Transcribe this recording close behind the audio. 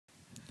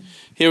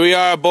Here we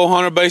are at bow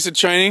hunter basic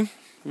training.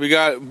 We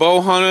got bow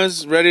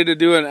hunters ready to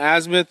do an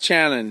azimuth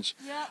challenge,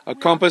 a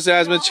compass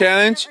azimuth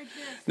challenge.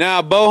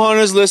 Now, bow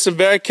hunters, listen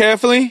very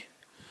carefully.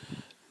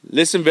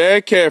 Listen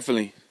very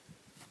carefully.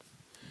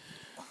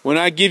 When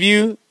I give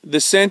you the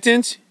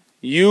sentence,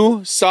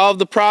 you solve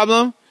the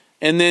problem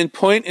and then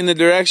point in the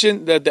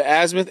direction that the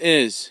azimuth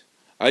is.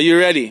 Are you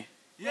ready?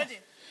 Ready.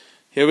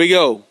 Here we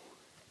go.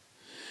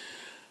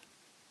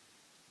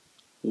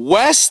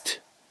 West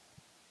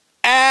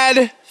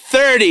add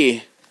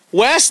 30.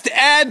 West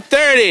add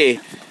 30.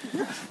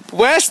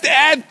 West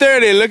add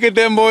 30. Look at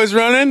them boys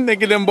running.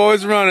 Look at them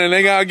boys running.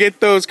 They gotta get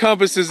those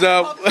compasses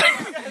up.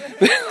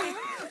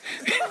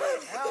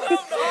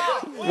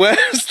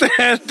 West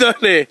add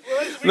 30.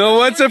 No,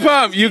 what's the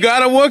pump? You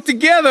gotta work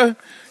together.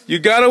 You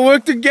gotta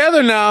work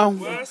together now.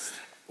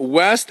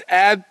 West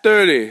add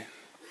 30.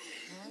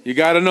 You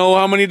gotta know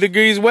how many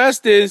degrees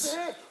west is.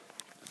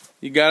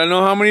 You gotta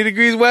know how many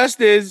degrees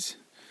west is.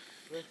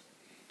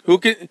 Who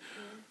can?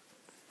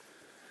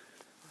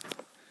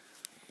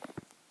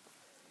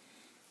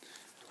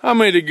 How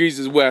many degrees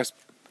is west,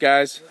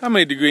 guys? How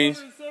many degrees?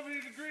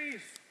 270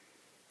 degrees.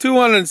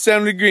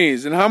 270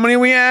 degrees. And how many are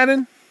we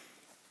adding?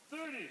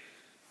 30.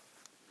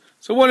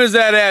 So what is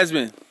that,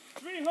 Asmin?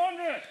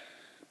 300.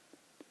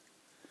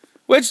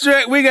 Which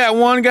direct? We got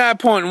one guy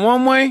pointing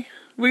one way.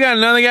 We got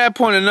another guy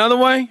pointing another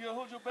way. You gotta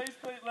hold your base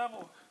plate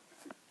level.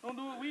 Don't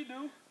do what we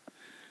do.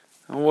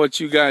 And what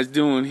you guys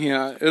doing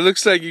here? It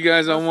looks like you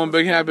guys are one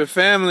big happy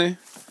family.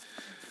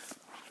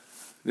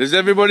 Does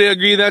everybody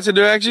agree that's a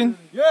direction?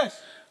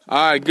 Yes.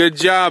 All right, good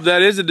job.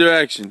 That is a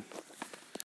direction.